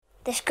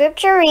The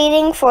scripture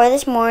reading for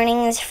this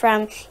morning is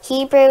from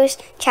Hebrews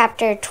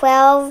chapter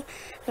 12,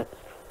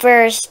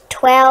 verse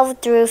 12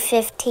 through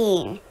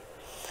 15.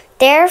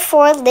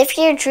 Therefore, lift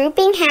your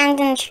drooping hands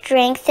and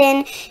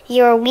strengthen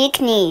your weak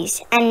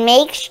knees, and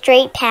make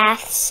straight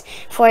paths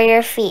for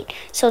your feet,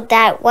 so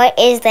that what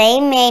is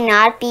lame may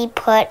not be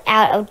put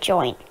out of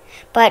joint,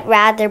 but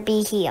rather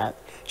be healed.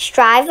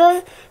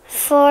 Strive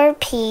for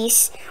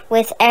peace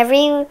with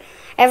everyone,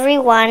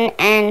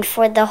 and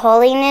for the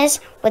holiness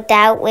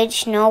without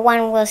which no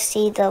one will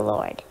see the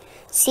Lord.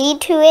 See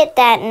to it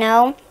that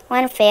no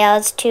one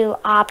fails to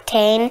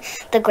obtain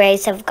the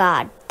grace of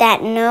God,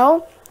 that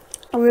no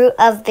root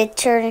of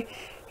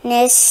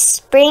bitterness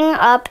spring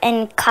up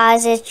and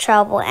causes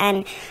trouble,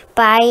 and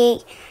by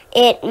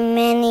it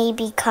many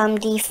become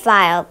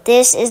defiled.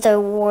 This is the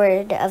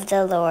word of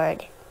the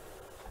Lord.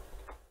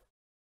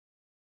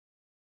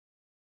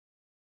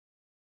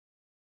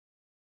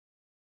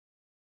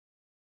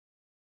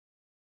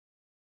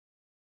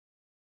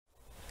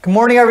 Good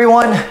morning,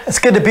 everyone. It's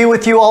good to be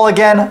with you all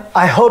again.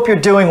 I hope you're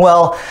doing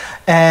well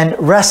and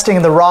resting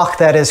in the rock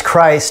that is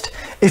Christ.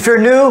 If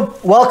you're new,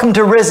 welcome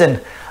to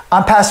Risen.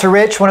 I'm Pastor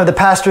Rich, one of the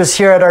pastors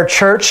here at our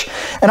church,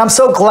 and I'm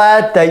so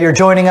glad that you're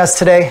joining us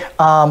today.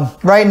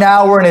 Right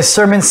now, we're in a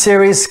sermon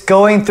series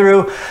going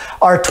through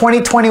our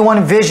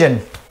 2021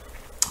 vision,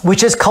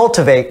 which is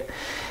Cultivate.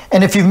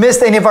 And if you've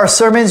missed any of our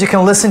sermons, you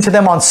can listen to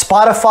them on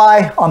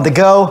Spotify, on the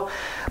go.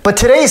 But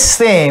today's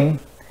theme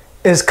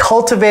is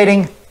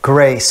Cultivating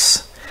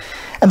Grace.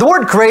 And the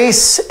word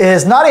grace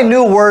is not a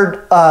new word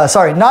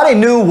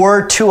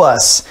to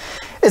us.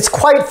 It's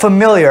quite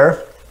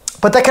familiar,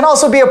 but that can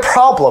also be a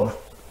problem.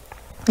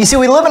 You see,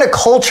 we live in a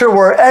culture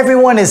where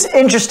everyone is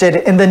interested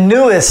in the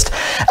newest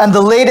and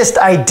the latest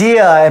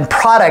idea and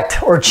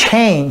product or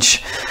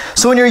change.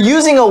 So when you're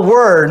using a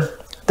word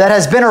that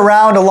has been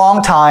around a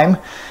long time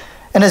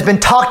and has been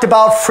talked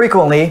about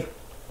frequently,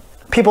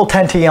 people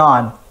tend to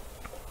yawn.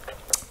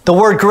 The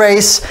word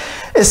grace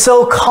is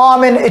so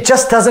common, it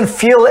just doesn't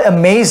feel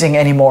amazing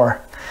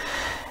anymore.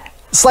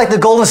 It's like the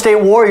Golden State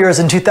Warriors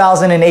in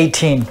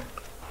 2018.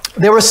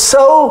 They were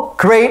so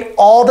great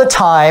all the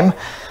time,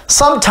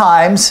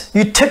 sometimes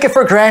you took it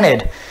for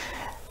granted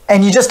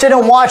and you just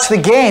didn't watch the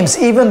games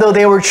even though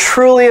they were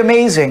truly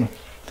amazing.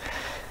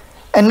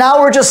 And now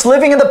we're just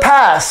living in the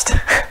past,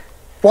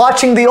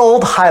 watching the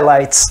old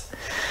highlights.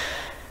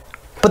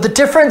 But the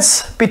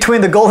difference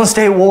between the Golden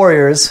State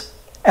Warriors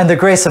and the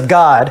grace of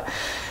God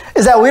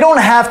is that we don't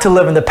have to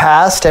live in the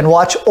past and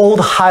watch old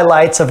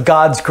highlights of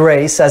God's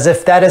grace as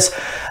if that is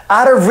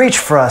out of reach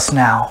for us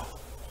now.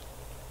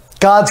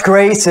 God's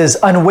grace is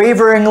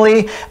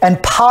unwaveringly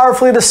and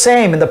powerfully the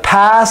same in the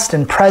past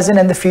and present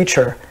and the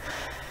future.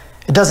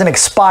 It doesn't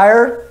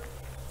expire,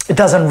 it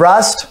doesn't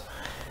rust,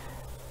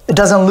 it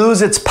doesn't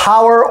lose its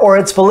power or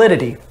its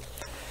validity.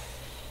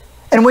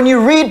 And when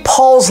you read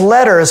Paul's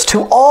letters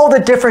to all the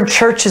different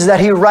churches that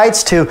he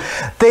writes to,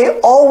 they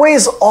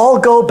always all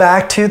go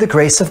back to the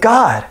grace of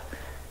God.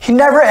 He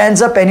never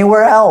ends up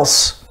anywhere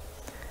else.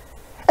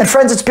 And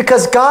friends, it's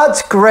because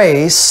God's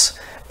grace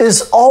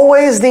is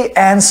always the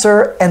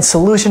answer and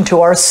solution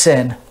to our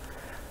sin,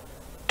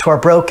 to our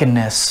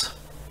brokenness,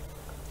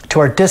 to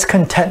our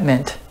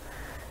discontentment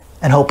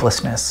and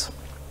hopelessness.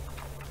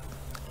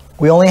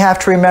 We only have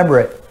to remember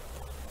it,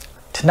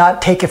 to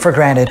not take it for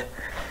granted,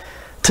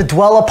 to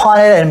dwell upon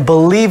it and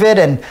believe it,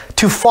 and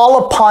to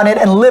fall upon it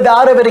and live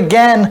out of it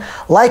again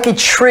like a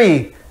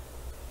tree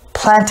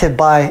planted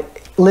by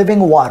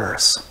living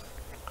waters.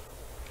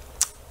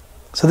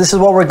 So this is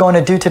what we're going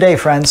to do today,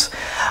 friends.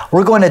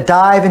 We're going to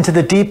dive into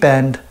the deep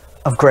end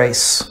of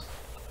grace.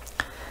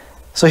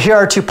 So here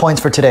are 2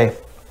 points for today.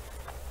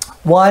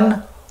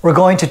 One, we're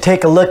going to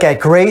take a look at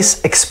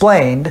grace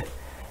explained,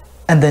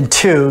 and then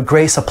 2,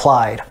 grace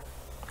applied.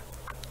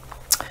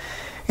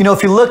 You know,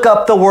 if you look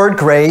up the word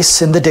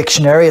grace in the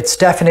dictionary, its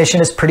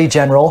definition is pretty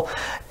general.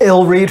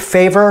 It'll read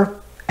favor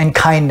and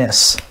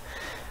kindness.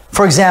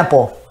 For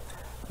example,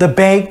 the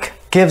bank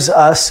gives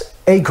us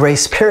a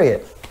grace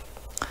period,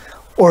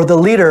 or the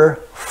leader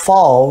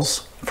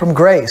falls from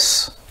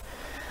grace,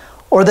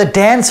 or the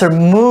dancer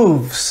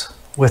moves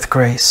with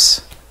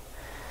grace.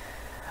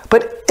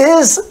 But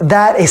is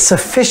that a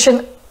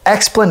sufficient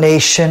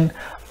explanation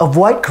of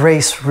what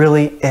grace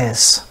really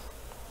is?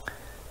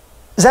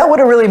 Is that what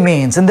it really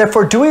means? And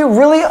therefore, do we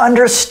really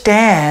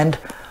understand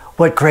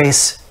what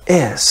grace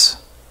is?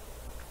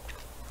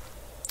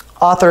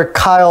 Author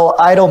Kyle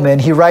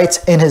Idleman, he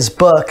writes in his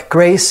book,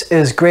 Grace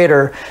is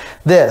Greater,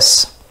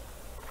 this: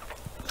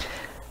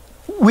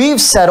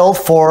 we've settled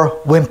for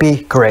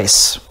wimpy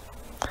grace.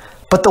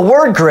 But the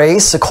word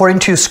grace, according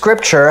to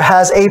Scripture,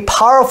 has a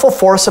powerful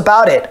force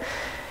about it,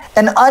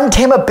 an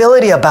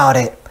untamability about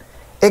it.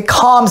 It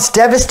calms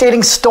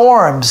devastating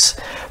storms,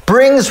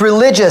 brings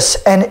religious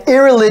and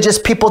irreligious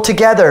people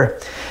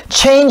together,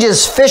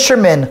 changes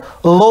fishermen,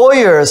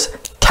 lawyers,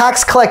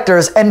 tax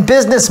collectors, and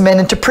businessmen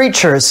into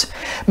preachers,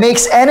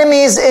 makes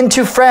enemies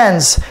into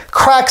friends,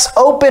 cracks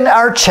open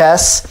our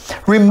chests,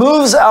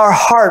 removes our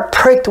heart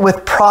pricked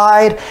with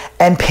pride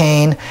and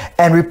pain,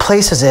 and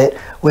replaces it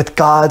with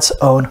God's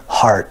own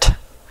heart.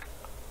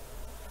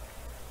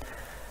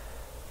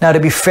 Now, to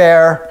be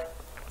fair,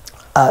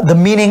 the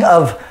meaning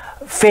of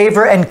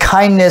favor and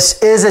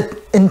kindness is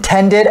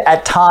intended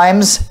at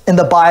times in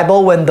the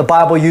Bible when the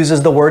Bible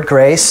uses the word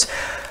grace.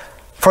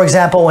 For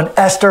example, when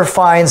Esther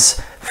finds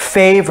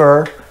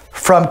favor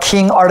from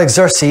King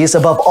Artaxerxes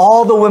above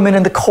all the women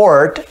in the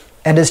court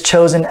and is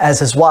chosen as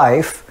his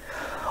wife,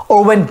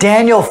 or when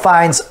Daniel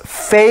finds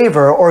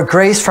favor or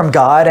grace from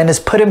God and is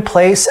put in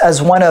place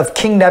as one of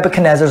King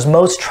Nebuchadnezzar's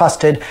most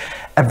trusted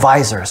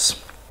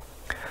advisors.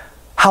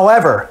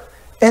 However,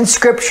 in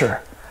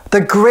Scripture,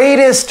 the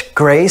greatest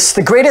grace,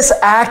 the greatest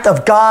act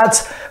of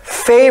God's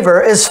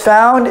favor is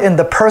found in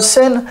the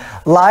person,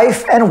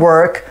 life, and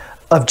work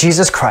of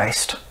Jesus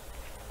Christ.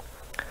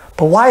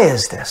 But why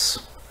is this?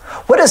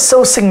 What is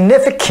so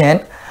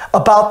significant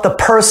about the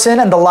person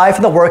and the life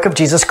and the work of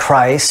Jesus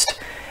Christ,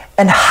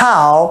 and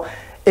how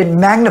it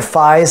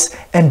magnifies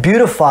and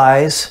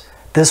beautifies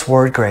this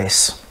word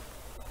grace?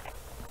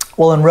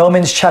 Well, in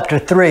Romans chapter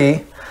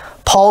 3,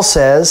 Paul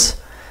says,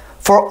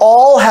 "For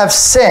all have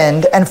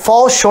sinned and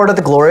fall short of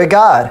the glory of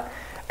God,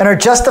 and are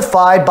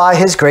justified by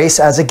his grace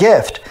as a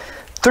gift,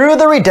 through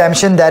the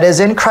redemption that is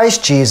in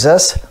Christ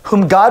Jesus,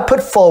 whom God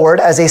put forward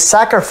as a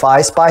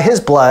sacrifice by his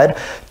blood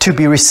to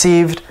be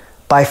received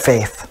by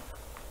faith."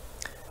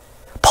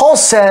 Paul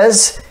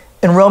says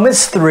in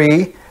Romans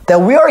 3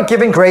 that we are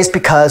given grace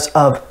because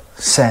of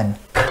sin.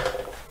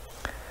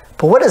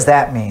 But what does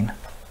that mean?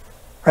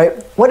 Right?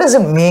 What does it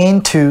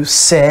mean to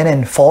sin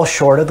and fall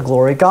short of the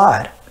glory of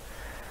God?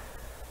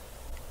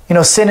 You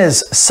know, sin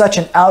is such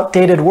an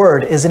outdated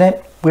word, isn't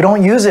it? We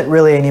don't use it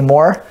really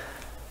anymore.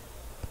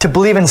 To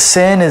believe in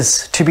sin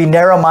is to be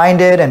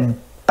narrow-minded and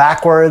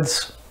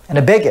backwards and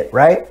a bigot,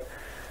 right?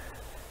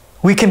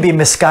 We can be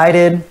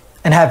misguided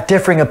and have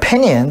differing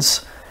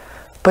opinions,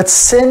 but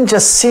sin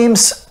just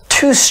seems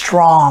too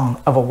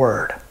strong of a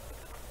word.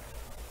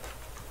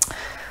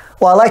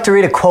 Well, I'd like to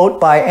read a quote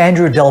by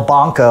Andrew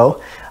Delbanco,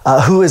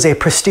 who is a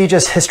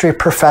prestigious history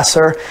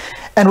professor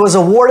and was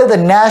awarded the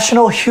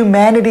National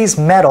Humanities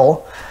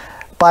Medal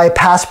by a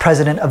past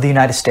president of the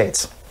United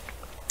States.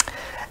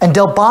 And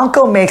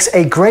Delbanco makes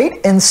a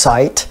great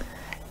insight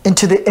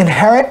into the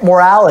inherent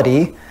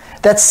morality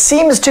that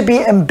seems to be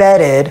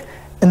embedded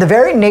in the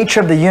very nature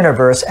of the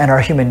universe and our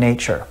human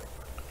nature.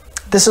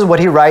 This is what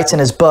he writes in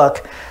his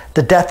book,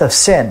 The Death of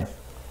Sin.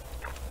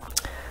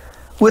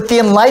 "With the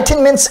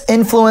Enlightenment's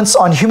influence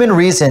on human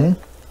reason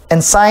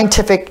and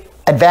scientific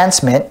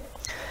advancement,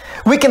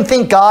 we can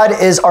think God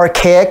is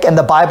archaic and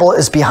the Bible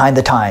is behind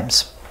the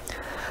times.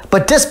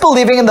 But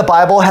disbelieving in the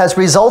Bible has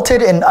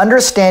resulted in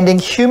understanding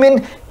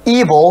human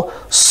evil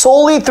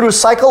solely through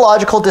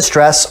psychological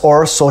distress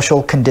or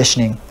social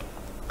conditioning.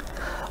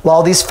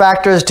 While these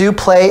factors do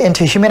play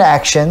into human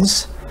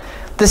actions,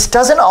 this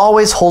doesn't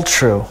always hold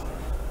true.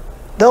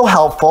 Though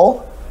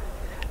helpful,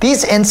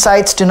 these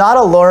insights do not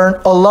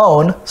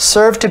alone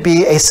serve to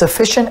be a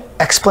sufficient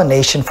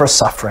explanation for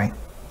suffering.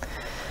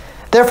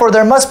 Therefore,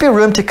 there must be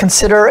room to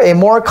consider a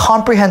more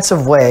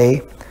comprehensive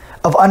way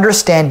of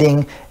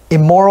understanding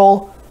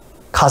immoral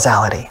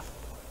causality."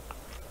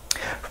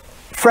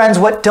 Friends,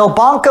 what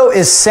Delbanco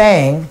is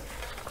saying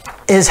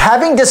is,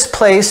 having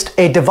displaced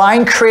a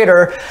divine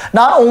creator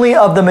not only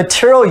of the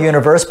material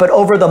universe, but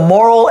over the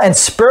moral and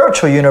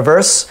spiritual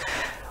universe,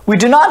 we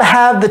do not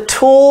have the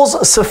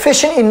tools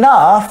sufficient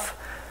enough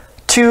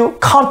to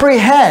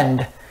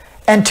comprehend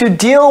and to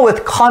deal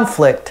with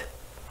conflict,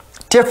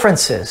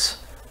 differences,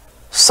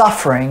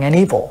 suffering, and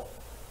evil.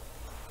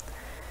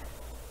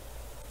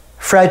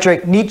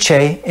 Friedrich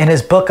Nietzsche, in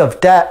his book,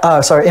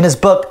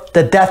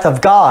 The Death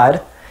of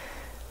God,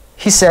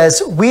 he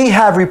says, "We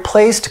have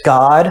replaced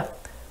God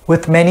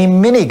with many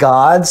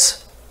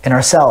mini-gods in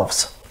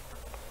ourselves."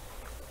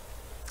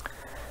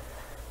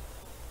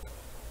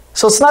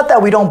 So it's not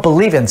that we don't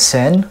believe in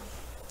sin.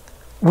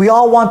 We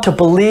all want to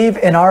believe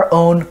in our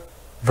own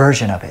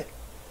version of it.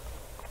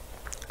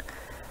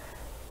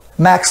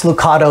 Max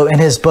Lucado, in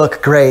his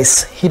book,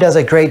 Grace, he does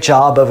a great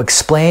job of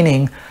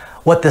explaining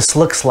what this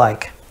looks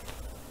like.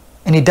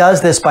 And he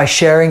does this by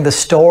sharing the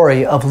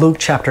story of Luke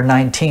chapter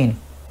 19.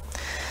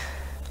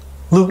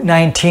 Luke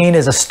 19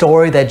 is a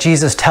story that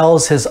Jesus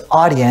tells his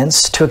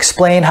audience to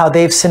explain how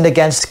they've sinned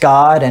against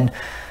God and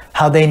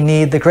how they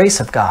need the grace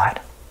of God.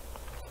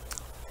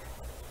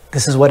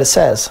 This is what it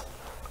says.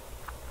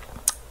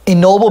 "A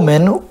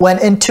nobleman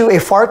went into a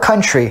far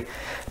country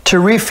to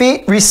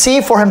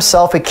receive for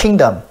himself a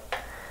kingdom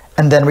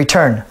and then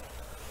return.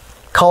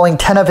 Calling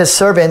 10 of his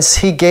servants,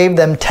 he gave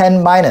them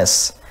 10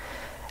 minas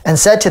and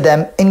said to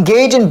them,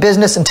 'Engage in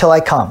business until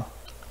I come.'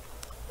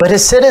 But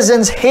his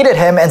citizens hated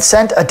him and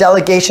sent a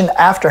delegation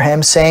after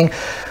him, saying,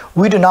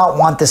 'We do not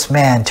want this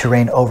man to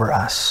reign over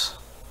us.'"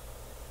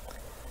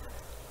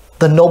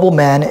 The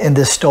nobleman in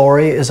this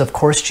story is, of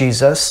course,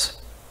 Jesus,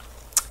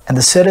 and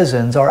the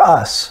citizens are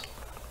us.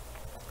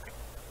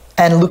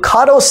 And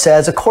Lucado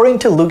says, according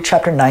to Luke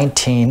chapter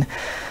 19,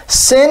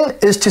 sin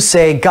is to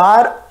say,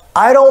 "God,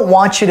 I don't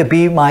want you to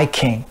be my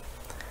king.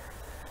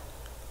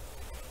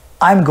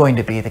 I'm going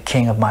to be the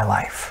king of my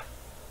life."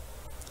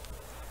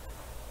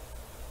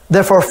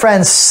 Therefore,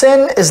 friends,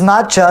 sin is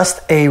not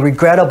just a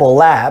regrettable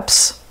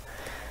lapse.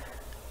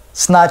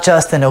 It's not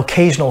just an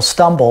occasional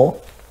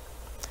stumble.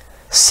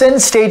 Sin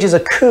stages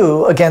a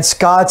coup against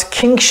God's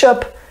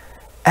kingship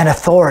and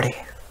authority.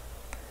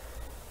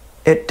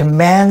 It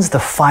demands the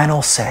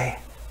final say.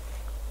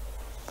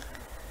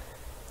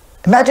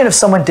 Imagine if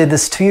someone did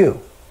this to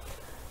you,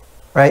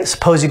 right?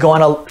 Suppose you go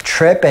on a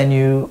trip and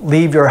you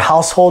leave your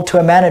household to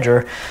a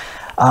manager.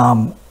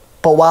 But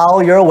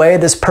while you're away,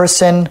 this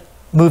person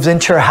moves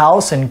into your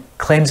house and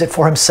claims it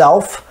for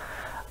himself,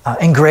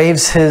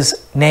 engraves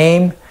his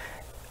name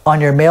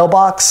on your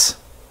mailbox,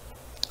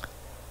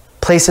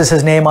 places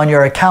his name on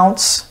your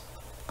accounts,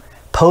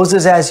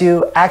 poses as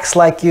you, acts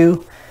like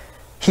you.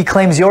 He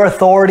claims your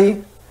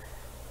authority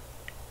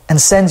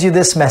and sends you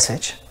this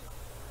message.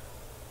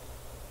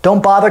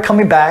 Don't bother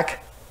coming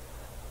back.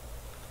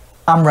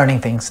 I'm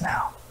running things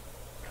now.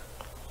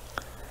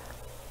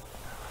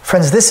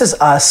 Friends, this is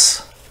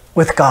us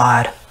with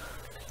God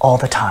all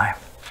the time.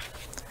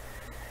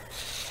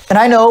 And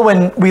I know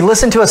when we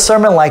listen to a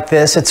sermon like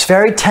this, it's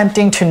very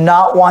tempting to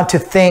not want to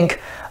think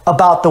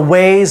about the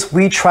ways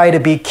we try to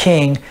be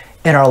king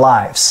in our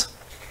lives.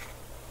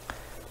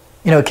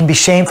 You know, it can be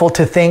shameful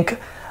to think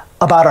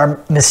about our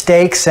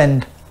mistakes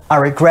and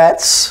our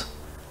regrets,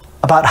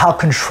 about how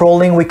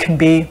controlling we can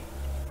be,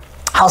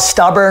 how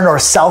stubborn or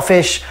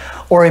selfish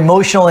or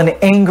emotional and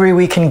angry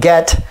we can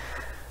get,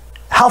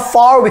 how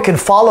far we can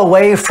fall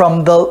away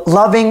from the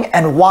loving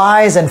and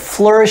wise and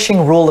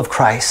flourishing rule of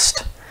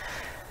Christ.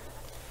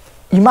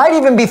 You might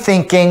even be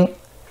thinking,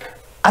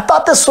 I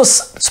thought this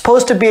was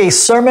supposed to be a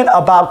sermon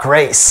about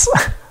grace.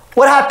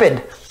 What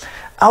happened?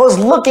 I was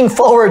looking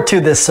forward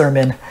to this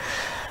sermon.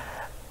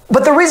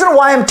 But the reason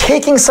why I'm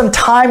taking some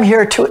time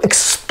here to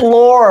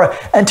explore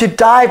and to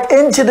dive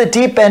into the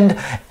deep end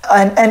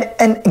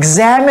and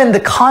examine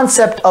the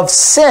concept of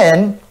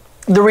sin,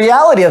 the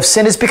reality of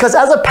sin, is because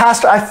as a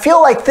pastor, I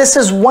feel like this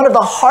is one of the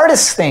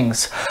hardest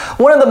things,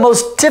 one of the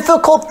most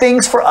difficult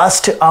things for us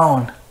to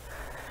own.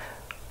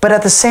 But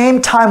at the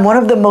same time, one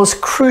of the most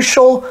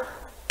crucial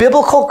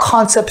biblical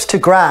concepts to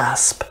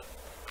grasp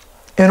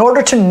in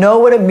order to know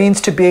what it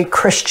means to be a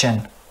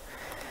Christian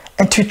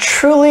and to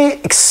truly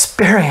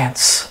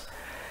experience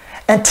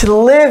and to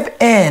live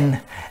in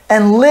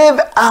and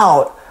live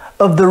out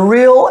of the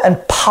real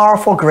and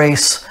powerful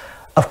grace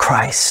of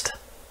Christ.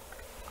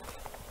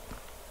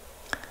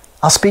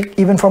 I'll speak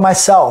even for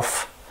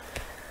myself.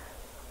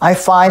 I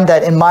find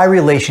that in my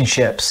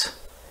relationships,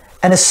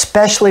 and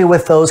especially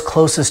with those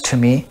closest to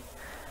me,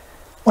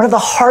 one of the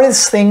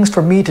hardest things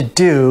for me to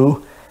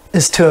do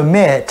is to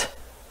admit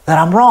that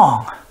I'm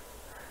wrong,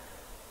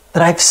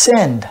 that I've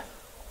sinned,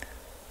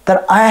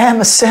 that I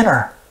am a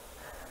sinner.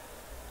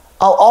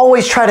 I'll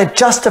always try to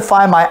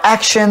justify my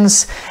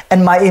actions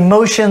and my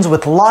emotions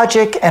with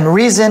logic and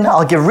reason.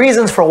 I'll give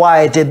reasons for why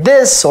I did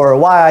this or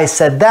why I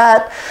said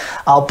that.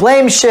 I'll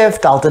blame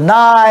shift, I'll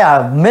deny,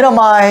 I'll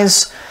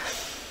minimize.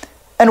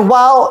 And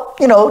while,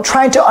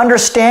 trying to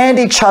understand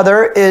each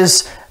other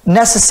is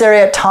necessary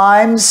at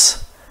times,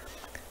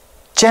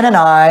 Jen and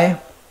I,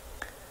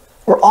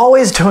 we're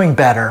always doing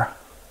better.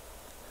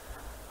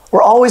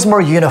 We're always more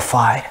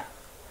unified.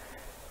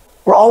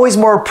 We're always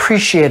more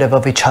appreciative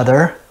of each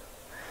other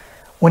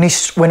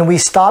when we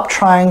stop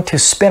trying to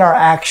spin our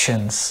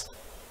actions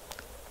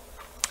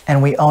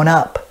and we own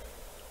up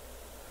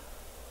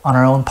on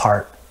our own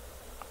part.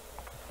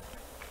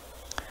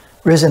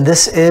 Risen,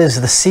 this is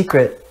the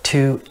secret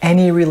to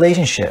any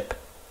relationship.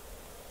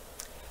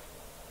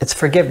 It's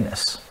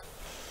forgiveness.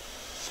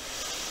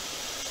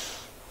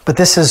 But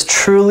this is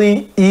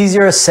truly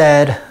easier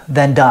said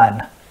than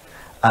done.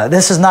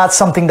 This is not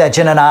something that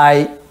Jen and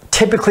I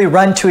typically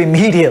run to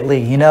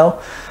immediately,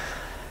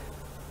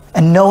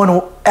 And no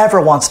one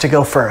ever wants to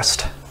go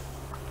first.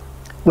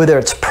 Whether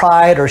it's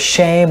pride or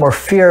shame or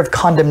fear of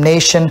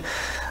condemnation,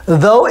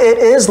 though it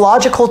is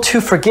logical to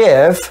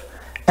forgive,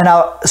 and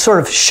I'll sort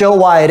of show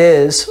why it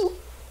is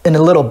in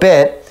a little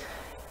bit,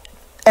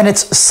 and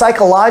it's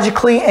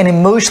psychologically and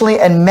emotionally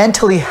and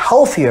mentally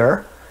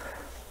healthier,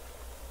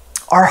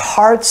 our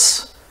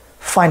hearts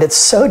find it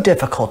so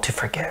difficult to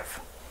forgive.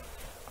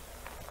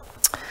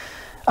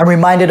 I'm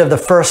reminded of the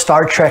first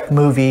Star Trek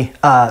movie,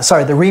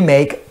 the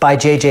remake by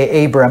J.J.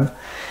 Abrams.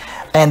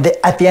 And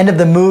at the end of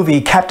the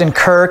movie, Captain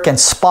Kirk and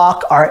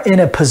Spock are in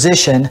a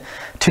position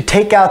to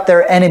take out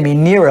their enemy,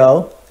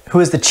 Nero,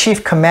 who is the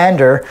chief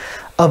commander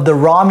of the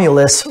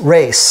Romulus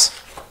race.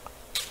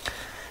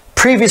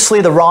 Previously,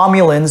 the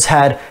Romulans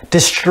had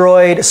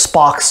destroyed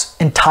Spock's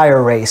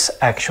entire race,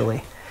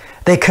 actually.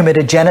 They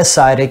committed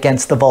genocide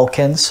against the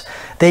Vulcans.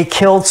 They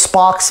killed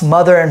Spock's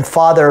mother and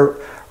father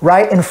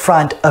right in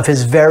front of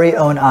his very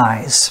own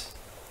eyes.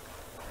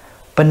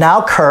 But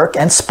now Kirk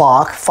and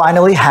Spock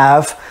finally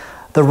have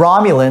the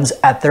Romulans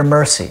at their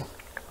mercy.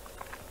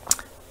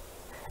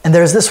 And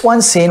there's this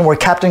one scene where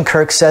Captain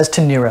Kirk says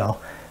to Nero,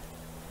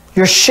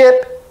 "Your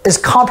ship is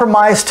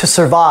compromised to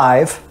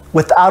survive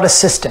without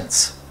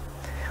assistance,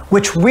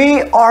 which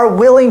we are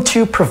willing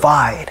to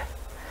provide."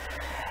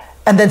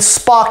 And then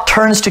Spock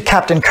turns to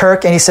Captain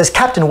Kirk and he says,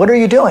 "Captain, what are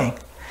you doing?"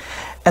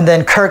 And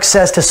then Kirk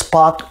says to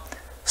Spock,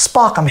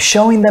 Spock, I'm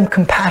showing them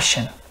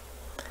compassion.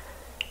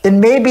 It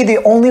may be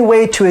the only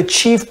way to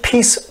achieve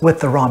peace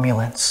with the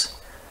Romulans.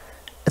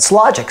 It's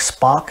logic,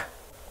 Spock.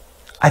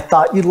 I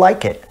thought you'd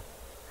like it.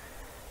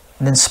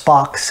 And then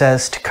Spock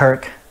says to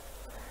Kirk,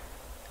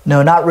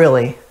 no, not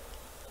really.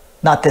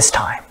 Not this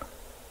time.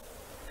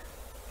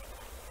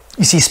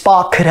 You see,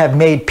 Spock could have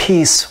made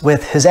peace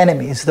with his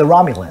enemies, the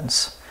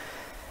Romulans.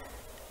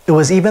 It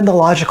was even the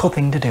logical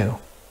thing to do.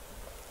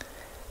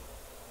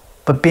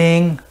 But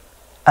being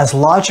as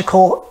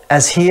logical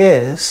as he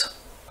is,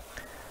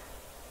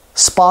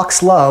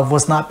 Spock's love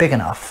was not big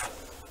enough.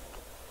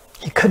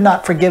 He could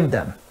not forgive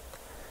them.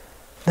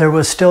 There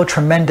was still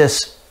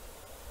tremendous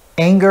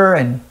anger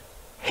and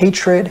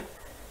hatred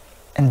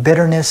and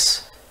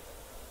bitterness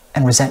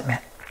and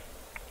resentment.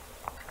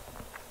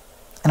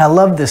 And I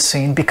love this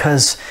scene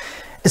because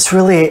it's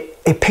really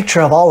a picture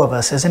of all of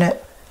us, isn't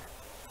it?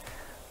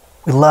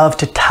 We love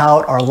to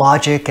tout our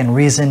logic and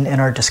reason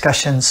in our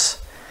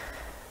discussions.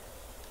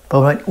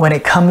 But when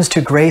it comes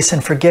to grace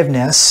and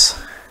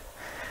forgiveness,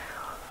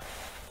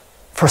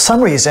 for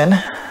some reason,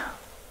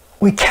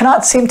 we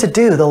cannot seem to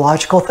do the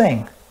logical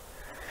thing.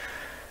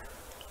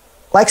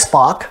 Like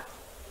Spock,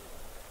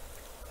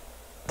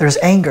 there's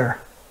anger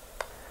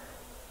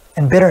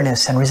and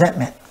bitterness and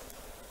resentment.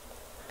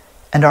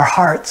 And our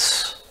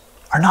hearts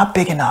are not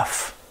big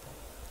enough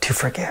to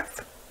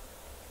forgive.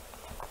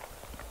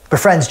 But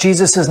friends,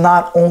 Jesus is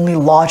not only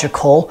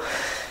logical,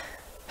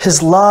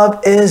 his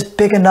love is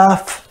big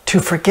enough to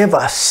forgive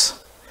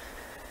us,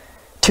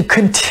 to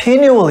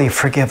continually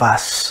forgive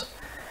us,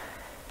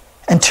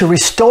 and to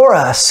restore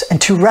us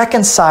and to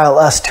reconcile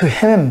us to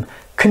him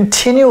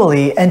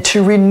continually and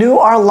to renew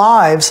our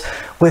lives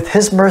with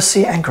his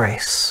mercy and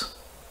grace.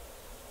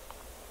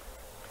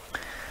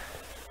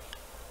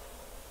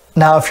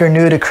 Now, if you're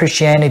new to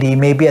Christianity,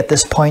 maybe at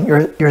this point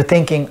you're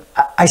thinking,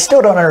 I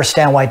still don't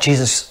understand why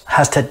Jesus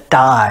has to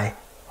die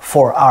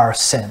for our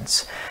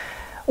sins.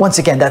 Once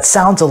again, that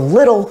sounds a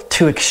little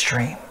too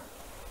extreme.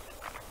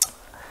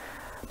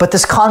 But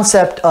this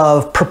concept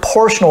of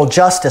proportional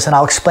justice, and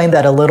I'll explain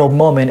that in a little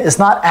moment, is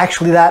not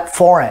actually that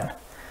foreign.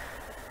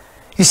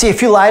 You see,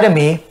 if you lie to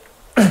me,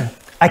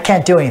 I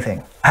can't do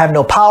anything. I have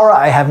no power,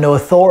 I have no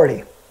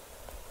authority.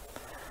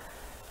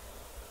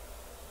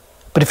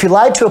 But if you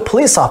lied to a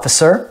police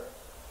officer,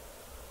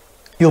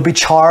 you'll be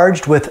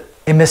charged with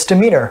a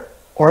misdemeanor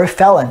or a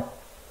felon,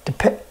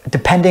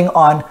 depending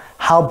on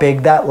how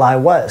big that lie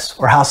was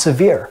or how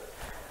severe.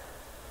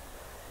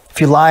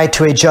 If you lie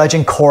to a judge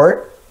in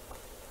court,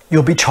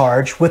 you'll be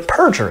charged with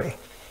perjury.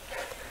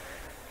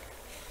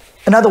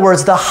 In other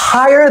words, the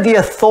higher the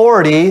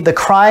authority the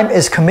crime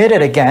is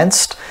committed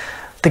against,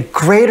 the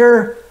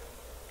greater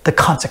the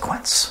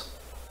consequence.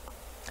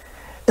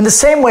 In the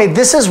same way,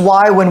 this is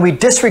why when we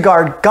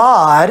disregard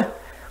God,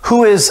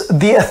 who is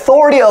the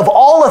authority of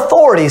all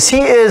authorities,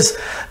 he is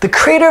the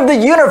creator of the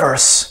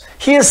universe,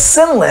 he is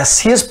sinless,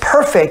 he is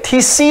perfect,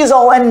 he sees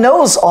all and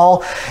knows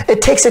all,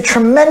 it takes a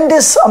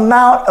tremendous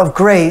amount of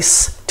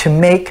grace to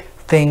make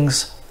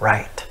things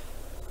right.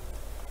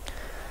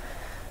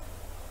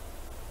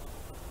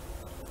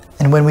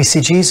 And when we see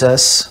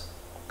Jesus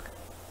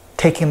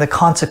taking the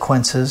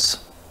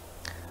consequences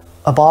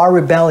of our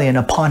rebellion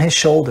upon his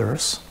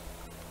shoulders,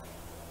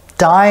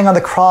 dying on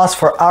the cross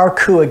for our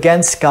coup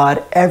against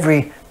God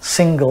every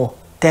single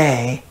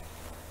day,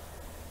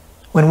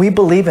 when we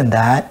believe in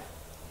that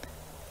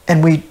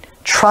and we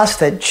trust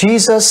that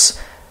Jesus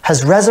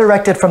has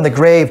resurrected from the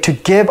grave to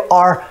give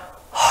our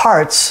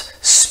hearts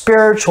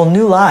spiritual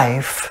new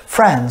life,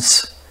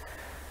 friends,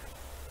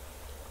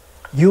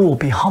 you will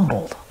be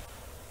humbled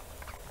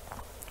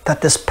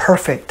that this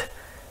perfect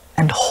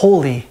and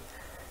holy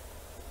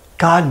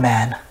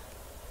God-man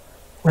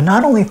would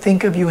not only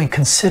think of you and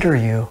consider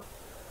you,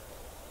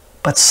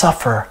 but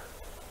suffer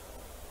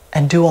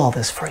and do all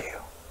this for you.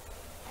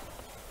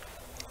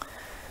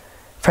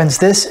 Friends,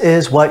 this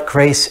is what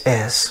grace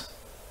is.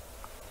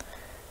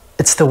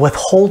 It's the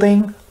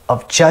withholding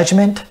of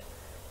judgment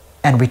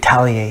and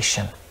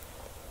retaliation.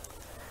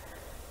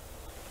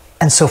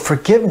 And so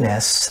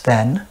forgiveness,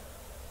 then,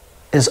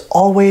 is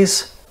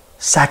always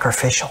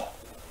sacrificial.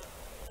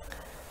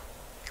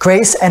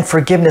 Grace and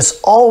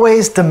forgiveness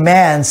always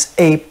demands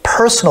a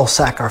personal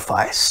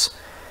sacrifice,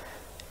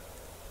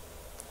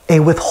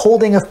 a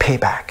withholding of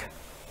payback.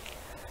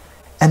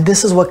 And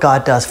this is what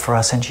God does for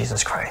us in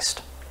Jesus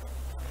Christ.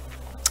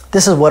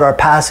 This is what our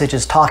passage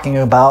is talking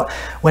about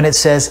when it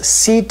says,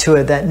 see to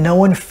it that no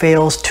one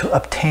fails to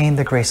obtain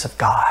the grace of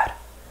God.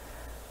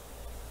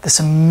 This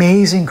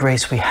amazing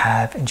grace we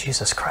have in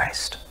Jesus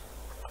Christ.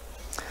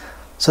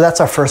 So that's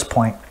our first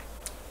point,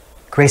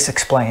 grace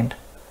explained.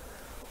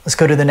 Let's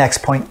go to the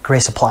next point,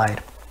 grace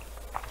applied.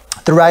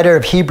 The writer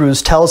of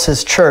Hebrews tells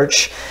his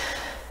church,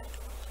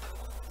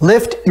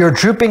 lift your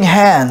drooping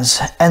hands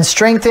and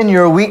strengthen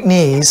your weak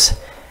knees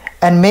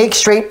and make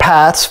straight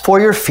paths for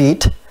your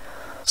feet,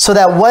 so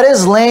that what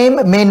is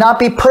lame may not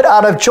be put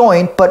out of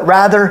joint, but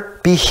rather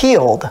be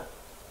healed.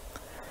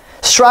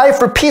 Strive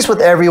for peace with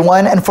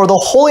everyone and for the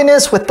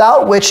holiness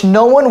without which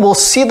no one will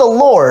see the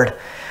Lord,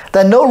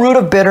 that no root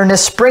of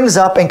bitterness springs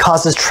up and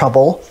causes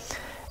trouble,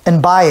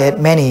 and by it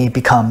many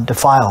become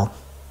defiled.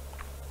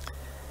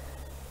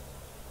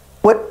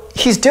 What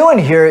he's doing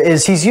here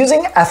is he's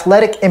using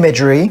athletic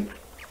imagery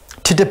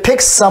to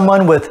depict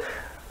someone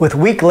with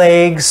weak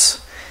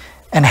legs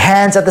and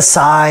hands at the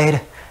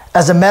side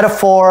as a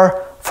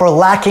metaphor for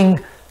lacking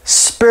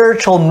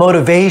spiritual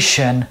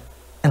motivation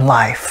in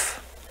life.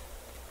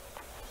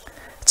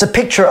 It's a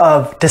picture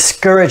of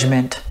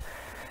discouragement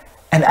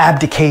and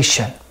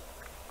abdication.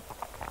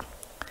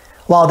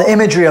 While the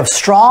imagery of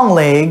strong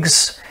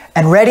legs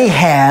and ready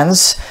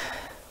hands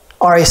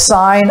are a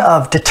sign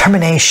of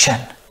determination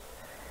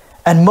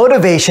and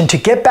motivation to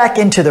get back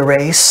into the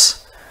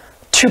race,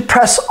 to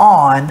press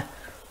on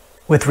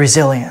with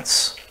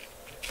resilience.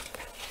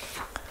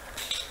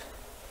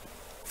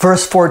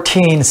 Verse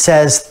 14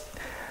 says,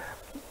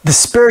 the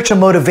spiritual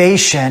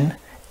motivation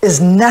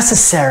is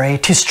necessary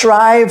to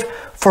strive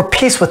for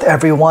peace with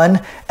everyone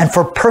and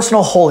for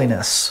personal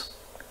holiness,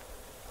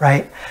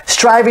 right?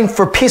 Striving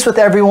for peace with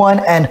everyone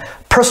and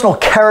personal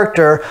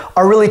character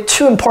are really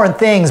two important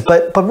things,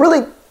 but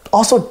really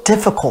also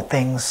difficult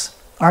things,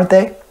 aren't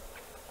they?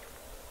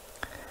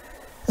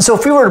 And so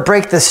if we were to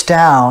break this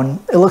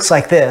down, it looks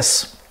like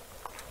this.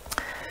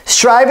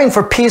 Striving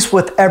for peace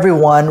with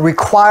everyone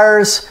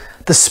requires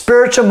the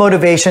spiritual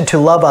motivation to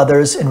love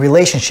others in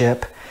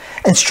relationship,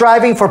 and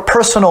striving for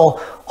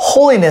personal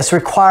holiness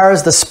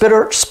requires the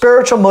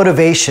spiritual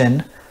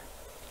motivation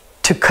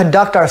to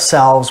conduct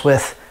ourselves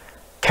with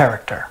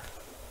character.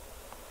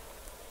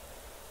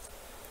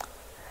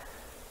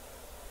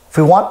 If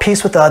we want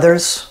peace with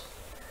others,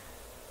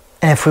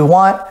 and if we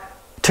want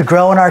to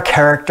grow in our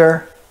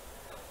character,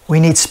 we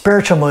need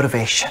spiritual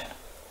motivation.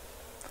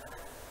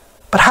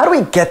 But how do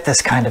we get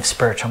this kind of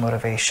spiritual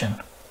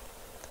motivation?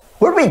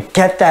 Where do we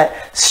get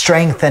that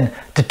strength and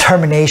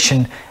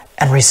determination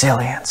and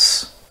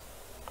resilience?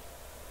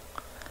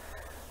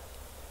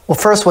 Well,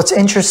 first, what's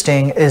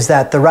interesting is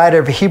that the writer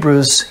of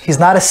Hebrews, he's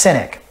not a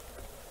cynic.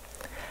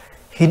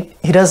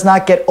 He does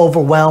not get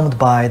overwhelmed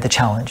by the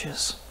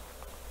challenges.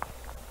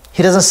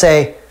 He doesn't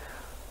say,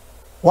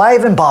 why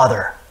even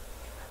bother?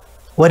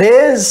 What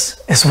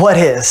is what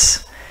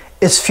is.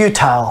 It's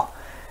futile.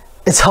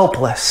 It's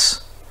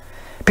hopeless.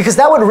 Because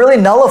that would really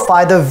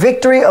nullify the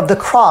victory of the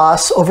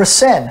cross over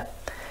sin.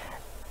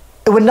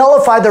 It would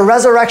nullify the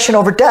resurrection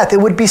over death.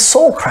 It would be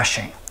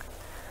soul-crushing.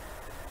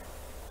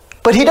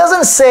 But he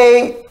doesn't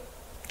say,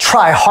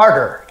 try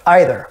harder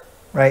either,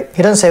 right?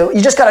 He doesn't say,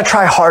 you just got to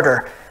try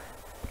harder.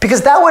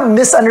 Because that would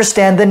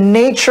misunderstand the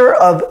nature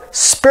of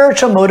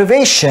spiritual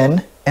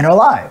motivation in our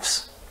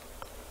lives.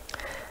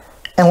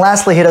 And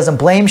lastly, he doesn't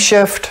blame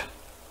shift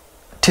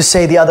to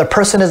say the other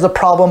person is the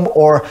problem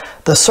or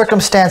the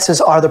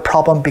circumstances are the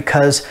problem,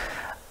 because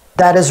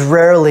that is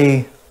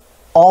rarely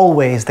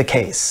always the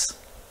case.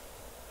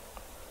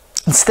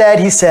 Instead,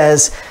 he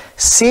says,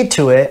 see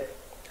to it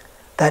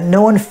that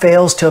no one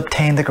fails to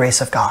obtain the grace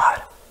of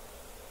God.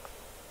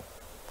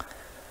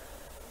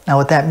 Now,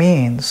 what that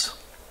means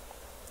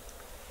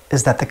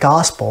is that the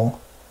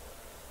gospel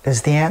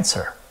is the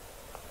answer.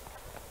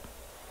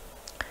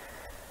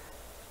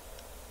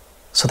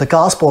 So the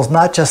gospel is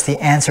not just the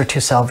answer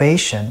to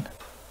salvation.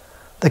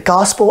 The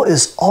gospel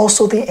is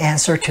also the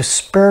answer to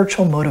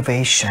spiritual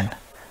motivation.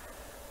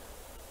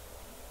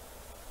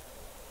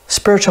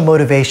 Spiritual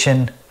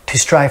motivation to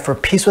strive for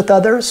peace with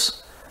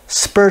others.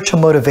 Spiritual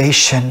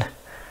motivation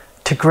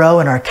to grow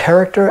in our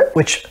character,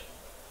 which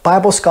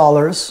Bible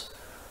scholars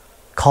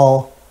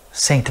call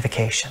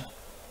sanctification.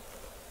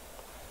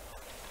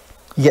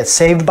 You get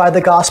saved by the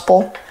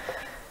gospel.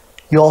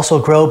 You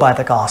also grow by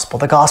the gospel.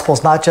 The gospel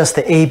is not just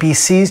the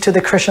ABCs to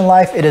the Christian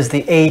life, it is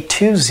the A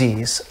to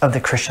Z's of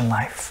the Christian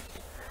life.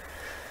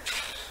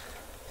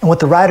 And what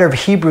the writer of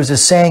Hebrews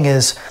is saying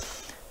is,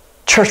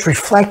 church,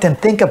 reflect and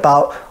think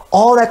about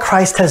all that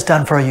Christ has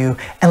done for you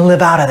and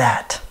live out of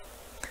that.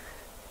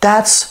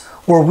 That's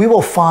where we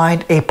will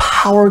find a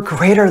power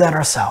greater than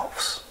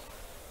ourselves.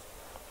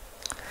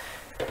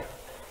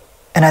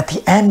 And at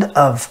the end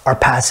of our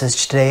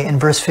passage today, in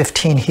verse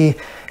 15, he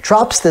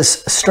drops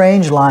this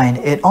strange line.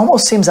 It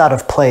almost seems out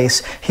of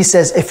place. He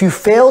says, if you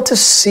fail to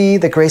see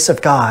the grace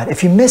of God,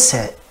 if you miss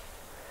it,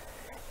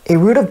 a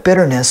root of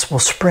bitterness will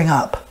spring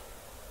up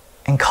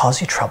and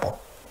cause you trouble.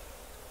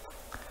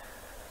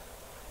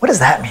 What does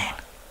that mean?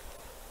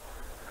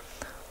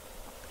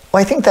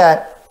 Well, I think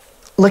that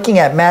looking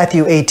at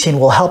Matthew 18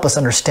 will help us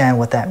understand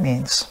what that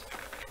means.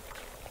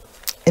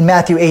 In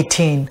Matthew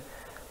 18,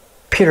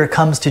 Peter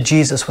comes to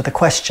Jesus with a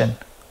question.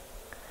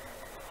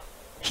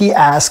 He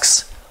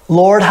asks,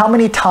 Lord, how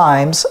many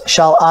times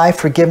shall I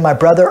forgive my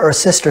brother or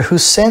sister who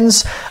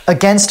sins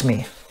against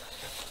me?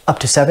 Up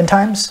to 7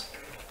 times?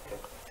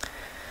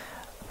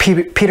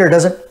 Peter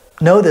doesn't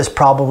know this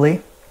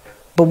probably,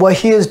 but what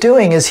he is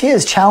doing is he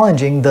is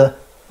challenging the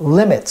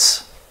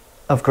limits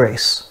of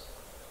grace.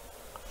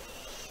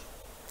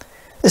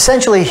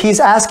 Essentially, he's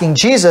asking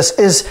Jesus,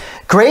 is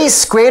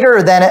grace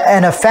greater than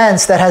an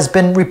offense that has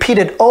been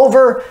repeated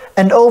over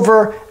and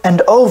over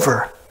and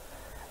over?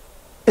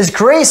 Is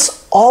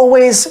grace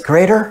always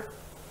greater?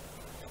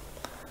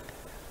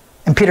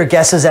 And Peter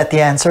guesses at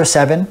the answer,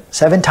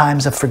 seven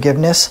times of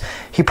forgiveness.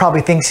 He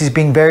probably thinks he's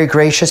being very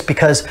gracious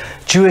because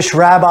Jewish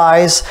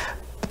rabbis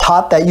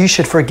taught that you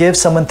should forgive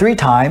someone 3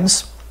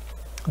 times.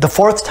 The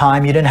 4th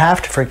time, you didn't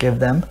have to forgive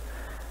them.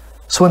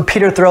 So when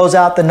Peter throws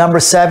out the number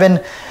 7,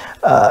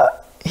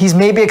 he's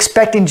maybe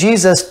expecting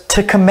Jesus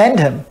to commend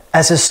him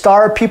as his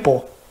star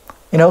pupil.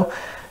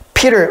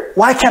 Peter,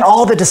 why can't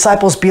all the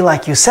disciples be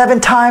like you? 7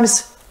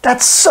 times?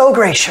 That's so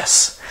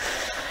gracious.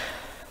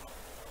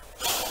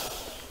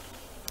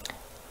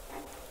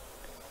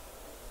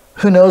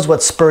 Who knows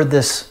what spurred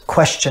this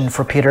question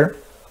for Peter?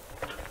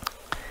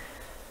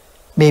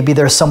 Maybe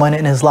there's someone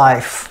in his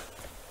life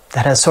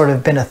that has sort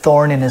of been a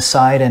thorn in his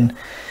side, and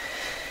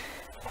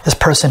this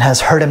person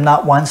has hurt him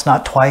not once,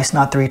 not twice,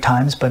 not 3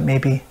 times, but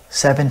maybe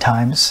 7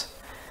 times.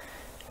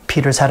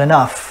 Peter's had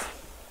enough.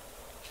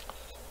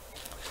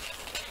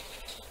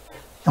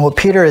 And what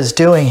Peter is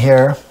doing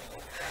here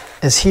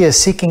is he is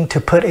seeking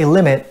to put a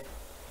limit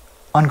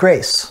on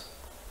grace.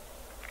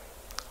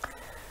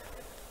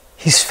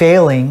 He's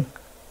failing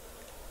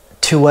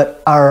to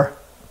what our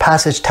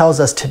passage tells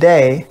us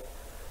today.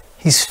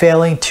 He's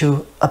failing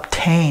to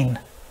obtain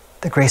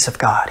the grace of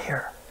God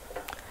here,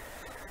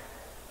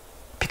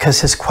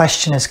 because his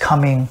question is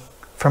coming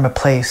from a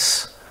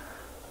place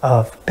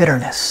of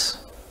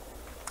bitterness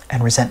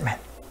and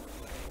resentment.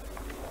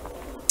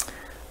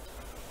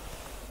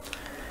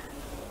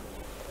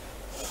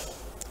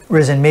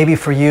 Risen, maybe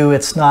for you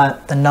it's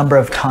not the number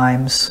of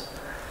times,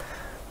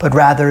 but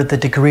rather the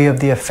degree of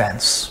the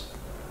offense.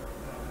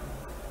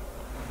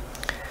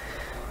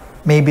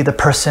 Maybe the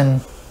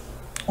person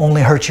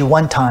only hurt you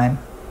 1 time,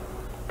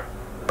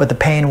 but the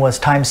pain was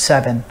times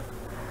 7.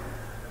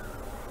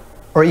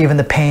 Or even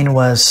the pain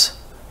was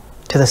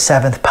to the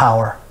 7th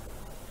power.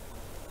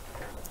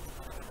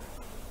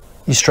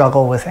 You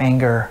struggle with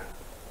anger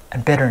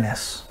and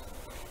bitterness,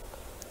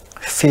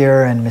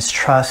 fear and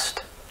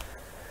mistrust,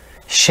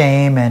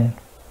 shame and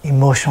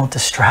emotional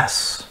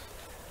distress,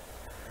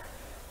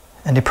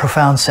 and a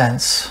profound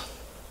sense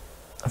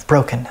of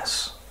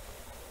brokenness.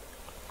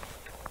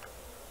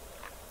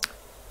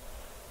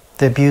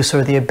 The abuse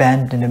or the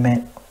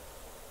abandonment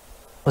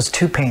was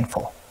too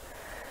painful.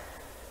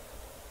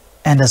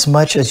 And as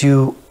much as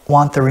you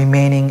want the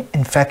remaining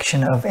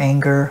infection of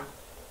anger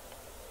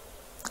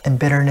and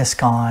bitterness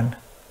gone,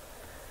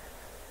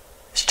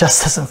 it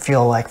just doesn't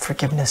feel like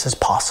forgiveness is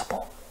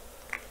possible.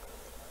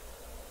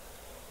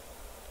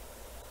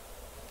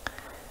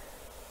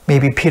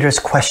 Maybe Peter's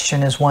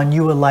question is one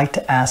you would like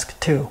to ask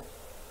too.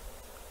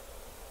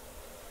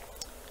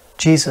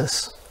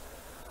 Jesus,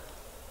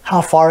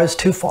 how far is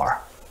too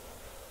far?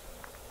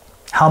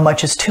 How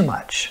much is too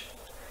much?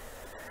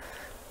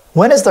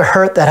 When is the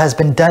hurt that has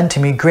been done to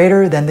me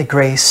greater than the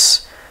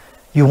grace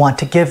you want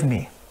to give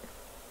me?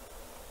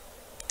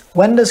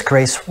 When does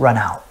grace run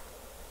out?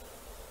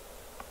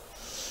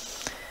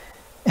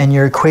 And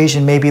your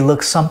equation maybe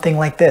looks something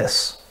like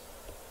this.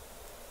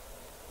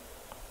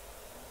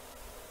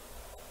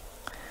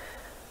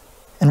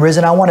 And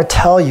Risen, I want to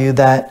tell you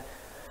that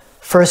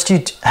first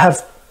you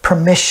have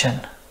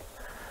permission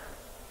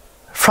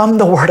from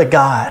the Word of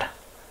God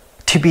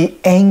to be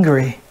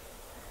angry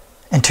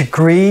and to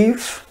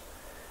grieve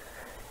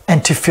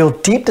and to feel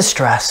deep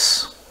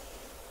distress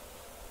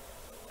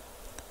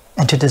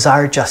and to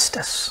desire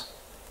justice.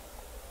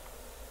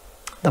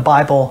 The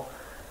Bible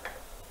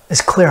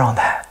is clear on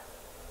that.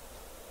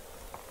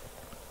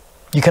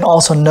 You can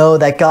also know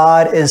that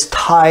God is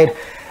tied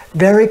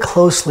very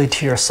closely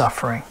to your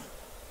suffering.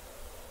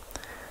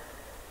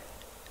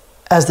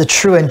 As the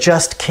true and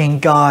just King,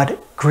 God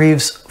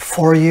grieves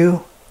for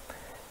you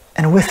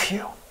and with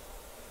you.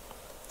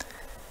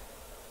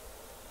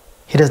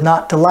 He does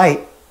not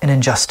delight in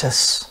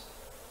injustice.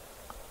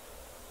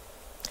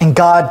 And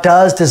God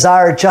does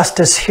desire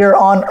justice here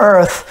on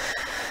earth.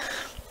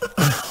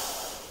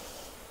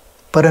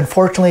 But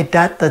unfortunately,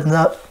 that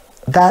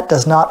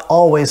does not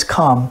always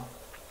come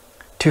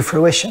to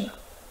fruition.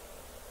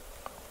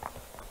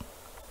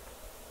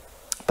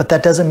 But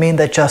that doesn't mean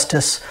that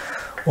justice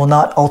will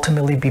not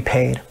ultimately be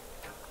paid.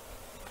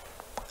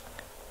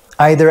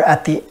 Either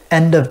at the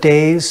end of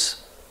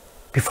days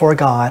before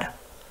God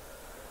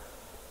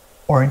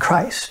or in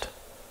Christ.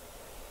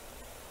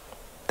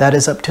 That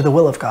is up to the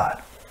will of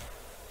God.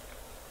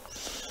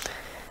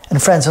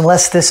 And friends,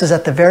 unless this is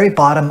at the very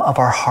bottom of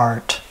our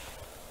heart,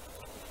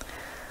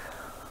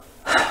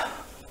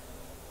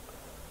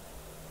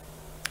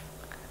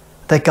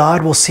 that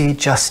God will see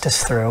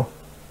justice through,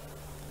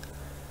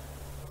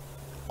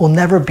 we'll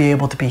never be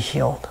able to be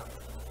healed.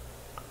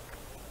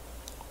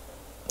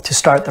 To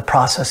start the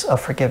process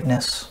of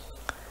forgiveness,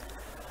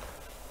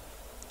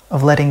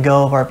 of letting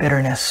go of our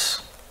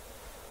bitterness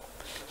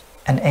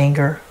and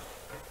anger,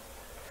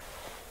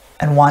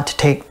 and want to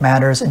take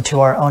matters into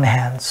our own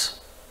hands.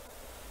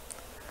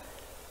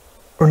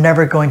 We're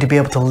never going to be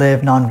able to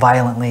live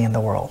non-violently in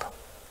the world.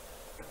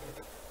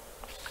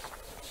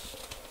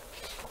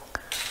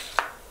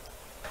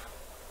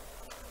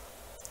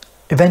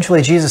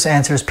 Eventually, Jesus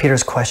answers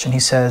Peter's question. He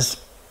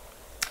says,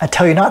 I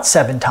tell you not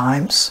 7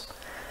 times,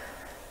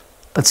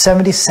 but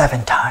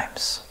 77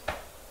 times.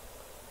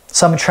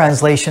 Some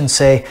translations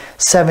say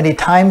 70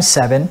 times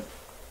 7.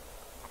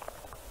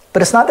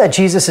 But it's not that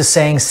Jesus is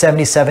saying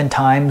 77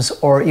 times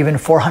or even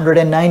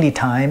 490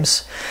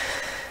 times,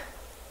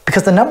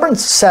 because the number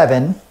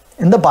 7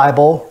 in the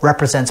Bible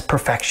represents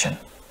perfection.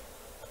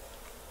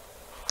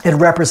 It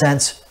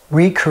represents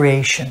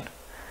recreation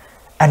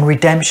and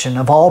redemption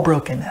of all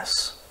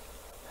brokenness.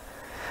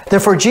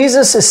 Therefore,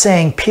 Jesus is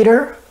saying,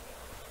 Peter,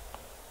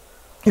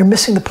 you're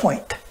missing the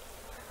point.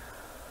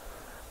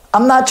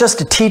 I'm not just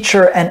a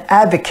teacher and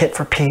advocate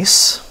for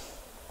peace.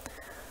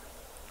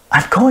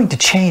 I'm going to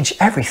change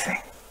everything.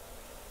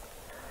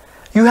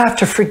 You have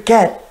to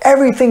forget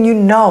everything you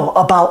know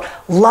about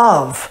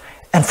love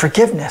and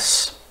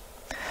forgiveness.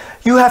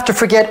 You have to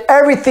forget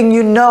everything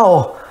you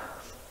know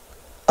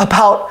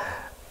about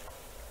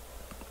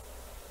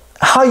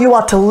how you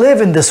ought to live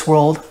in this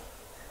world.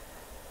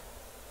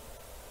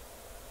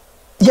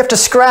 You have to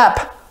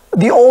scrap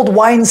the old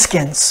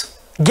wineskins.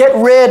 Get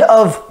rid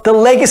of the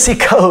legacy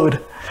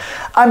code.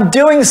 I'm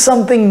doing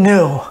something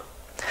new.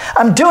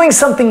 I'm doing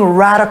something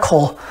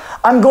radical.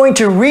 I'm going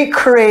to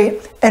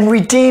recreate and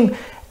redeem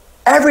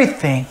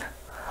everything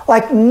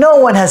like no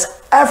one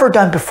has ever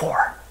done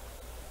before.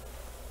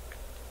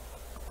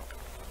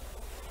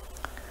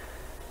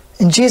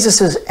 In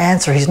Jesus'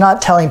 answer, he's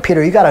not telling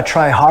Peter, you got to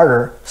try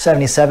harder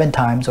 77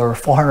 times or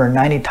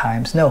 490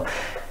 times. No.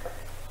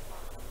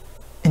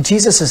 In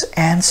Jesus'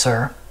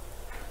 answer,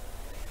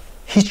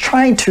 he's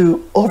trying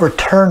to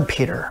overturn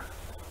Peter.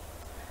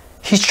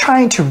 He's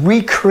trying to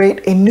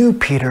recreate a new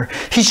Peter.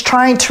 He's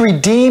trying to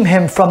redeem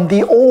him from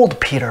the old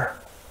Peter.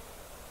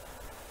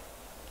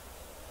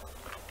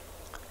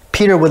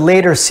 Peter would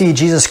later see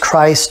Jesus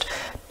Christ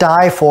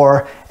die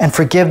for and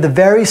forgive the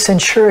very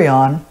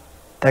centurion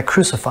that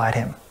crucified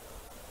him,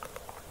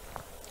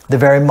 the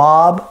very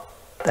mob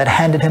that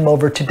handed him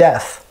over to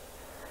death,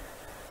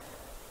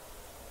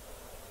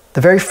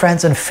 the very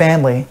friends and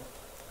family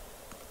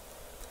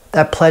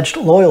that pledged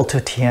loyalty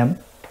to him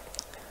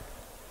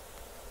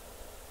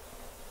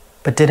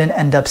but didn't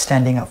end up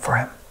standing up for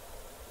him.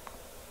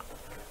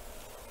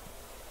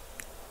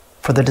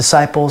 For the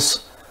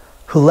disciples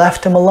who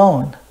left him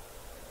alone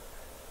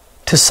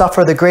to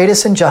suffer the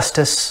greatest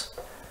injustice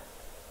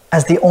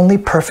as the only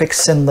perfect,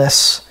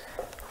 sinless,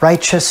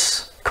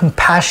 righteous,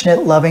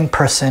 compassionate, loving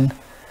person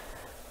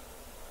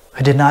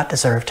who did not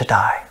deserve to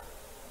die.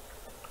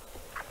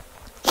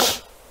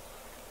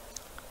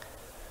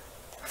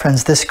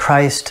 Friends, this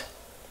Christ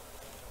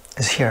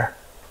is here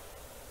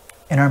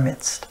in our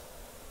midst.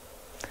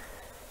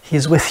 He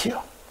is with you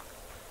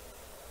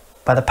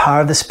by the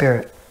power of the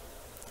Spirit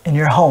in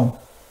your home.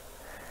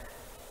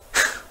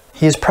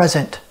 He is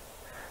present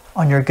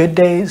on your good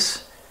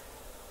days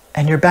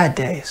and your bad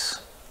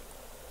days,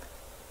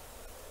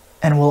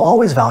 and will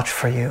always vouch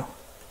for you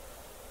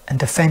and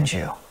defend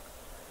you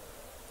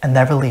and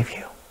never leave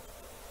you.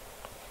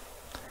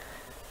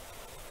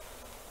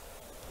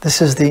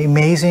 This is the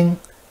amazing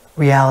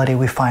reality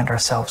we find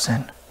ourselves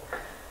in.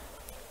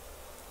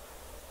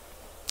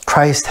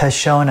 Christ has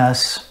shown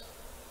us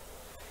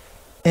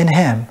in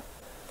him,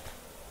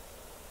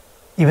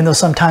 even though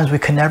sometimes we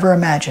could never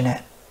imagine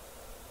it,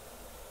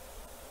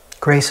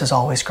 grace is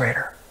always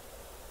greater.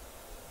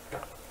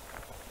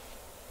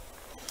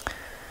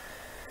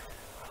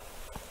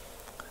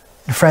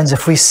 And friends,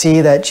 if we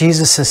see that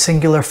Jesus'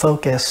 singular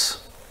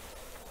focus,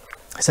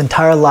 his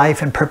entire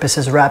life and purpose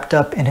is wrapped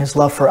up in his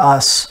love for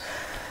us,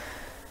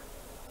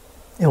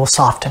 it will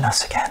soften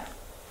us again.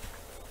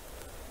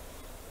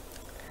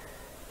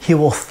 He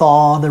will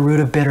thaw the root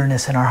of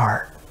bitterness in our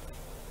heart,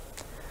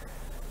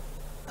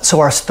 so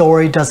our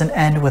story doesn't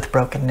end with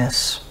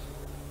brokenness.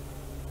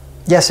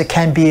 Yes, it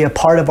can be a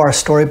part of our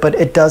story, but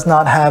it does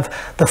not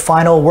have the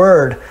final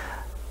word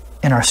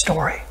in our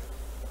story.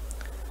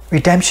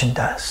 Redemption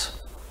does.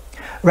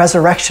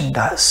 Resurrection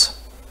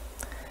does.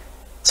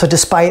 So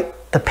despite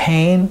the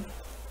pain,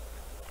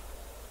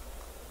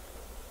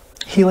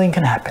 healing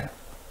can happen.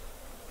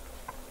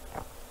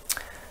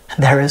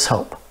 And there is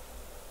hope.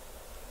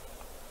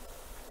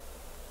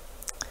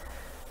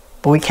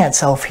 But we can't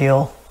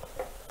self-heal,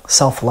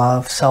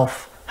 self-love,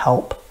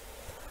 self-help.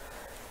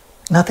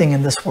 Nothing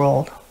in this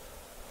world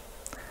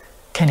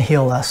can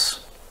heal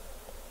us,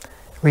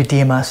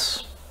 redeem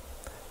us,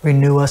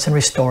 renew us, and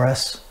restore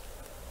us,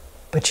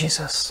 but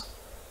Jesus.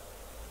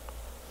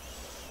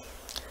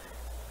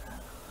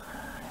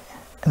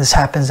 And this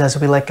happens as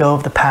we let go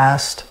of the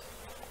past,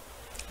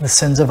 the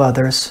sins of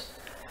others,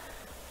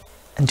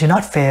 and do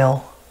not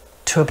fail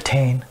to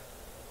obtain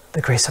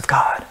the grace of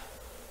God.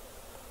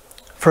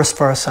 First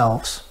for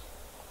ourselves,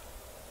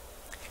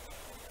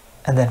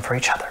 and then for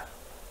each other.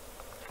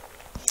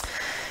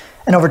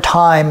 And over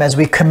time, as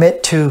we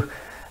commit to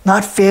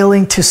not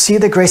failing to see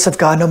the grace of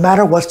God, no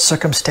matter what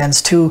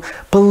circumstance, to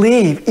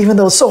believe, even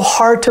though it's so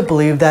hard to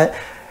believe, that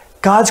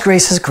God's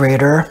grace is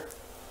greater,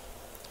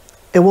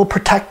 it will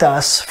protect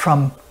us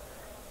from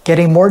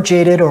getting more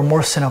jaded or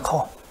more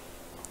cynical.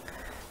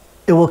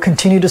 It it will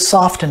continue to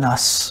soften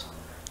us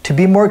to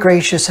be more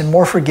gracious and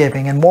more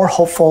forgiving and more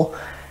hopeful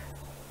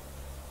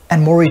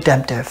and more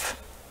redemptive.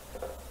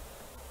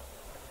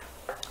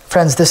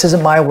 Friends, this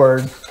isn't my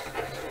word.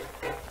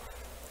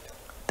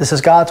 This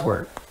is God's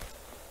word.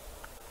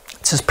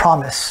 It's His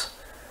promise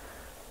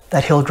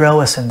that He'll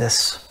grow us in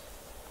this.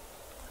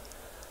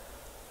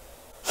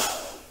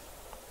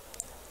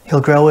 He'll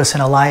grow us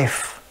in a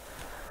life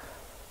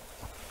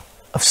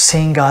of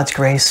seeing God's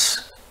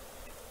grace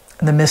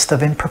in the midst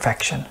of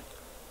imperfection.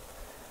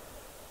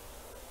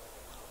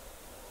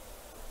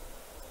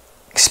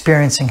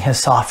 Experiencing His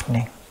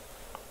softening,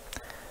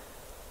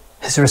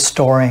 His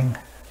restoring,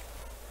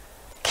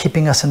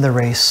 keeping us in the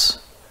race,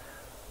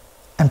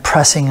 and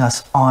pressing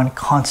us on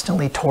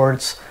constantly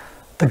towards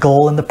the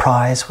goal and the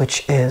prize,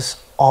 which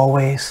is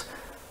always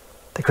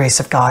the grace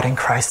of God in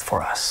Christ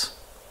for us.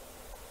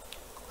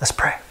 Let's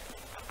pray.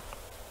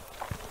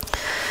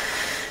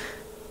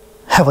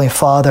 Heavenly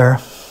Father,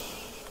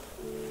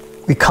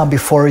 we come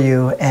before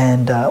you,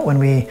 and when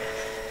we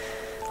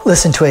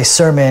listen to a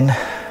sermon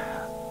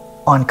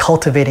on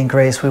cultivating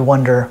grace, we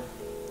wonder,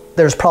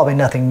 there's probably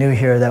nothing new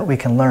here that we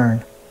can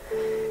learn.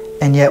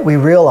 And yet we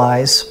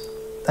realize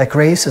that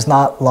grace is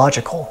not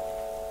logical.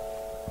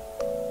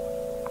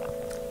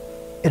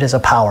 It is a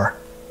power.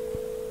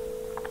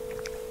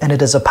 And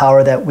it is a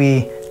power that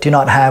we do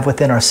not have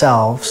within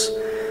ourselves,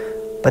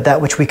 but that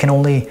which we can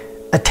only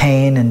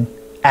attain and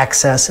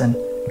access and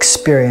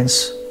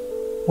experience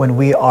when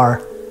we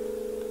are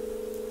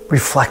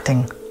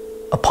reflecting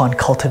upon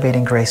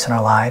cultivating grace in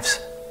our lives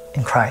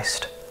in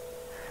Christ.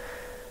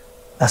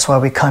 That's why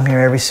we come here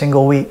every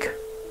single week,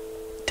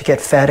 to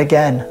get fed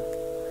again.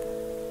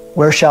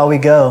 Where shall we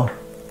go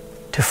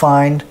to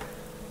find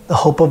the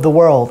hope of the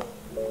world,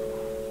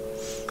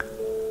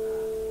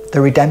 the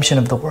redemption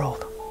of the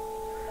world?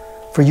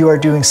 For you are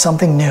doing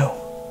something new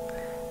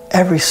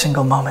every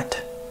single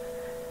moment.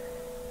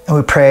 And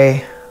we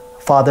pray,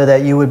 Father,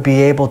 that you would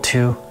be able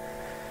to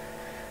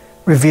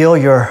reveal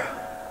your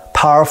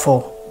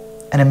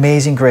powerful and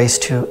amazing grace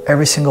to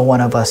every single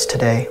one of us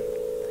today.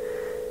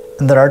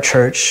 And that our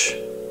church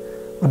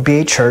would be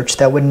a church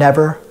that would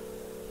never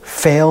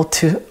fail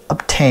to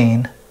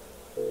obtain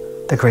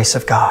the grace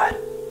of God.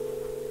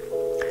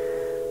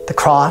 The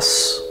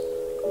cross,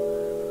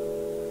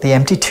 the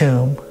empty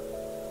tomb,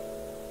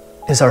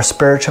 is our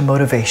spiritual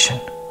motivation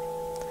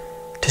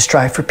to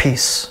strive for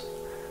peace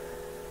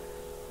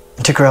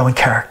and to grow in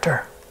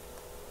character.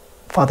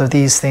 Father,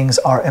 these things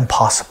are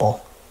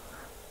impossible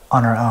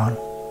on our own.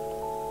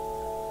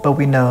 But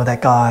we know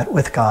that God,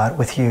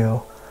 with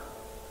you,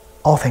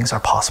 all things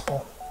are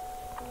possible.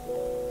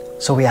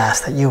 So we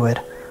ask that you would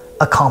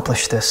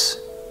accomplish this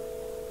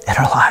in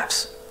our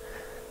lives.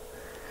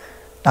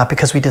 Not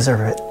because we deserve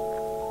it,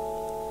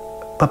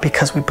 but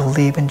because we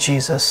believe in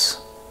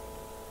Jesus,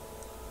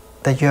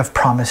 that you have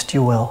promised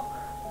you will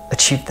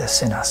achieve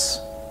this in us.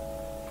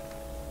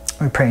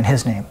 We pray in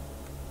His name.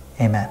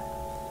 Amen.